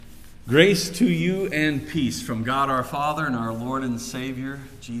Grace to you and peace from God our Father and our Lord and Savior,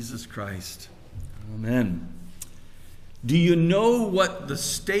 Jesus Christ. Amen. Do you know what the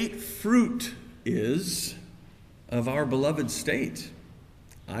state fruit is of our beloved state?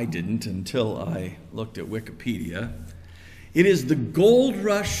 I didn't until I looked at Wikipedia. It is the Gold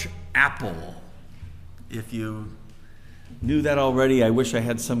Rush apple. If you knew that already, I wish I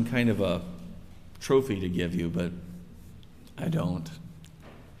had some kind of a trophy to give you, but I don't.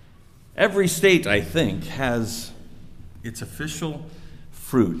 Every state, I think, has its official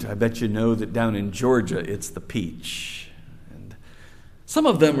fruit. I bet you know that down in Georgia, it's the peach. And some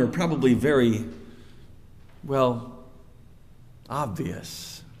of them are probably very,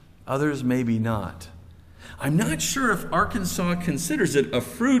 obvious. Others maybe not. I'm not sure if Arkansas considers it a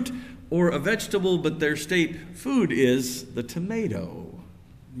fruit or a vegetable, but their state food is the tomato.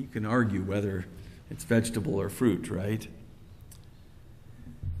 You can argue whether it's vegetable or fruit, right?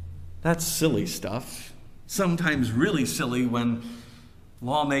 That's silly stuff. Sometimes really silly when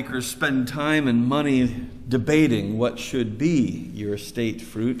lawmakers spend time and money debating what should be your state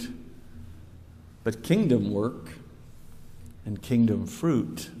fruit. But kingdom work and kingdom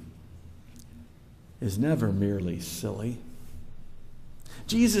fruit is never merely silly.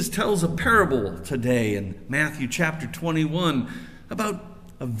 Jesus tells a parable today in Matthew chapter 21 about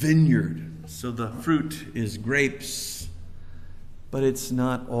a vineyard. So the fruit is grapes. But it's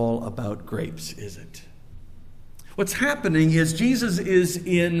not all about grapes, is it? What's happening is Jesus is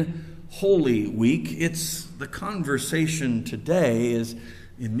in Holy Week. It's the conversation today is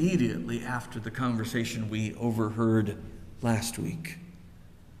immediately after the conversation we overheard last week.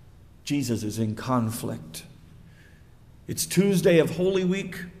 Jesus is in conflict. It's Tuesday of Holy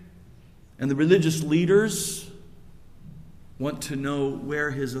Week, and the religious leaders want to know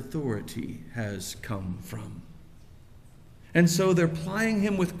where his authority has come from. And so they're plying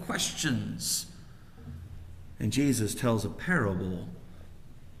him with questions. And Jesus tells a parable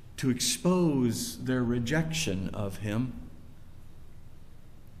to expose their rejection of him.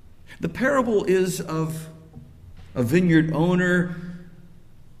 The parable is of a vineyard owner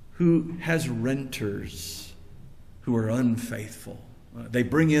who has renters who are unfaithful. They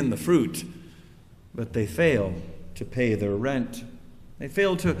bring in the fruit, but they fail to pay their rent. They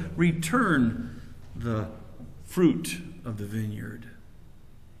fail to return the fruit of the vineyard.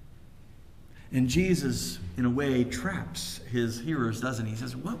 And Jesus, in a way, traps his hearers, doesn't he? He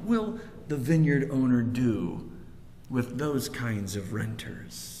says, what will the vineyard owner do with those kinds of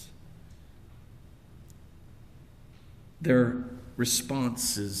renters? Their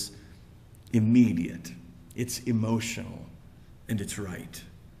response is immediate. It's emotional, and it's right.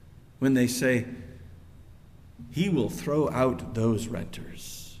 When they say, he will throw out those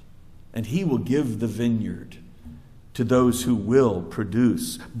renters, and he will give the vineyard to those who will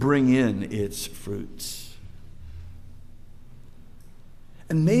bring in its fruits.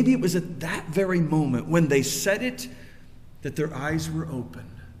 And maybe it was at that very moment when they said it that their eyes were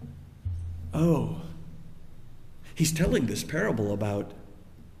opened. Oh, he's telling this parable about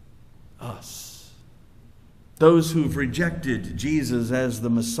us. Those who've rejected Jesus as the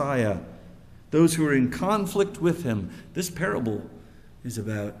Messiah, those who are in conflict with him. This parable is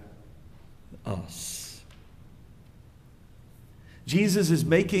about us. Jesus is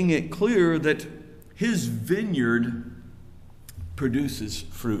making it clear that his vineyard produces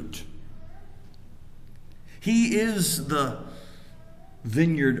fruit. He is the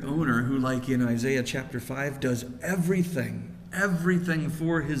vineyard owner who, like in Isaiah chapter 5, does everything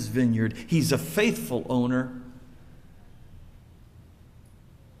for his vineyard. He's a faithful owner.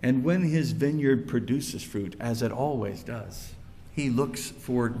 And when his vineyard produces fruit, as it always does, he looks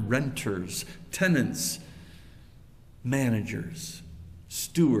for renters, tenants, managers,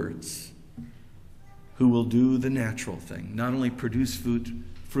 stewards who will do the natural thing, not only produce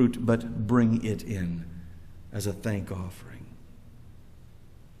fruit, but bring it in as a thank offering.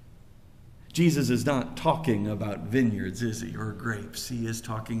 Jesus is not talking about vineyards, is he, or grapes. He is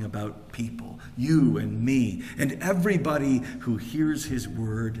talking about people, you and me, and everybody who hears his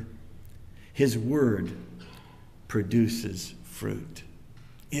word. His word produces fruit.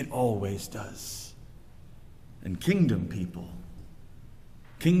 It always does. And kingdom people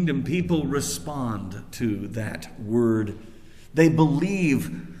respond to that word. They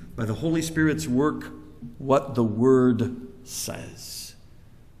believe by the Holy Spirit's work what the word says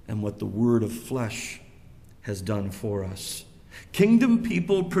and what the word of flesh has done for us. Kingdom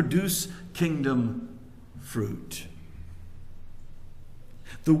people produce kingdom fruit.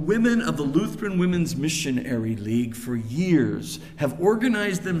 The women of the Lutheran Women's Missionary League for years have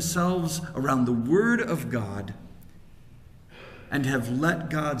organized themselves around the Word of God and have let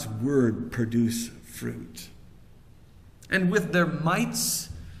God's word produce fruit. And with their mights,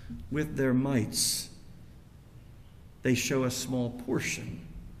 they show a small portion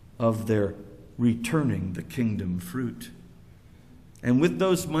of their returning the kingdom fruit. And with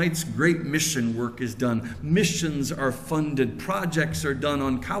those mites, great mission work is done. Missions are funded. Projects are done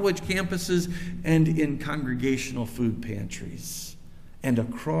on college campuses and in congregational food pantries. And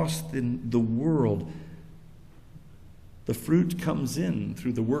across the world, the fruit comes in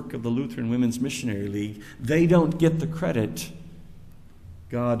through the work of the Lutheran Women's Missionary League. They don't get the credit.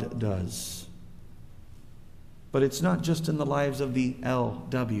 God does. But it's not just in the lives of the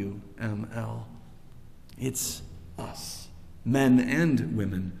LWML. It's us. Men and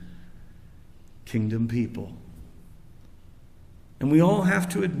women, kingdom people. And we all have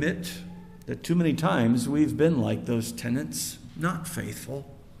to admit that too many times we've been like those tenants, not faithful.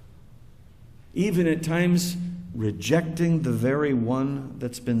 Even at times rejecting the very one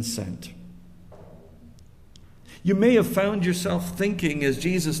that's been sent. You may have found yourself thinking, as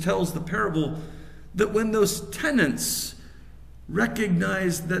Jesus tells the parable, that when those tenants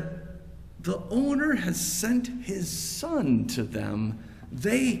recognize that the owner has sent his son to them,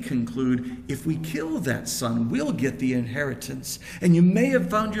 they conclude, if we kill that son, we'll get the inheritance. And you may have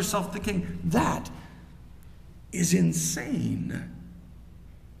found yourself thinking, that is insane.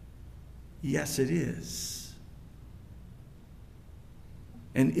 Yes, it is.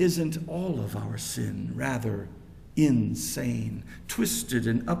 And isn't all of our sin rather insane, twisted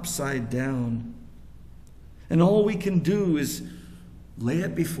and upside down? And all we can do is lay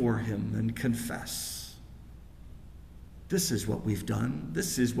it before him and confess. This is what we've done.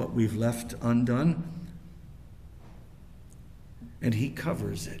 This is what we've left undone. And he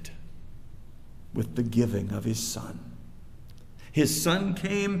covers it with the giving of his son. His son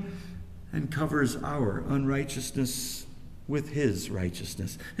came and covers our unrighteousness with his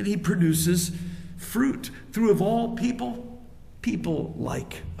righteousness. And he produces fruit through, of all people, people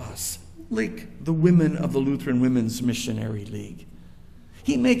like us, like the women of the Lutheran Women's Missionary League.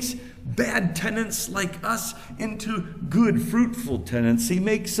 He makes bad tenants like us into good, fruitful tenants. He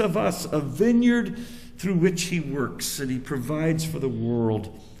makes of us a vineyard through which he works, and he provides for the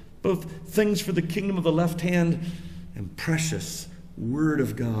world both things for the kingdom of the left hand and precious word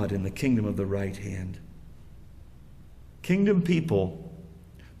of God in the kingdom of the right hand. Kingdom people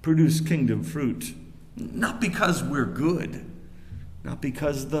produce kingdom fruit, not because we're good, not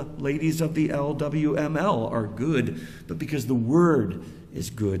because the ladies of the LWML are good, but because the word is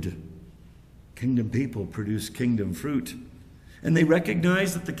good. Kingdom people produce kingdom fruit. And they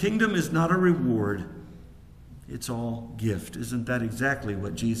recognize that the kingdom is not a reward. It's all gift. Isn't that exactly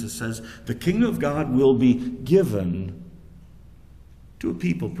what Jesus says? The kingdom of God will be given to a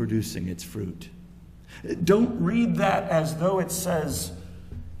people producing its fruit. Don't read that as though it says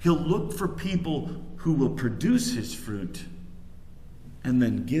he'll look for people who will produce his fruit and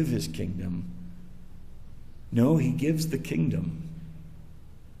then give his kingdom. No, he gives the kingdom.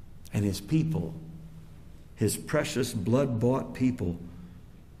 And his people, his precious blood-bought people,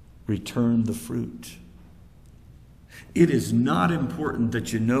 return the fruit. It is not important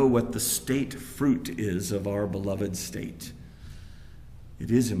that you know what the state fruit is of our beloved state.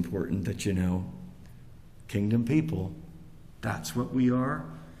 It is important that you know, kingdom people, that's what we are.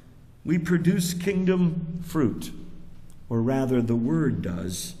 We produce kingdom fruit, or rather the word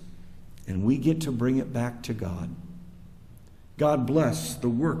does, and we get to bring it back to God. God bless the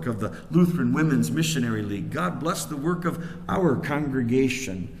work of the Lutheran Women's Missionary League. God bless the work of our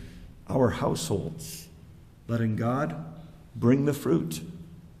congregation, our households, letting God bring the fruit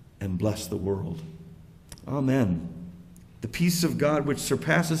and bless the world. Amen. The peace of God which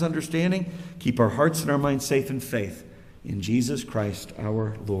surpasses understanding, keep our hearts and our minds safe in faith. In Jesus Christ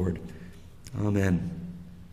our Lord. Amen.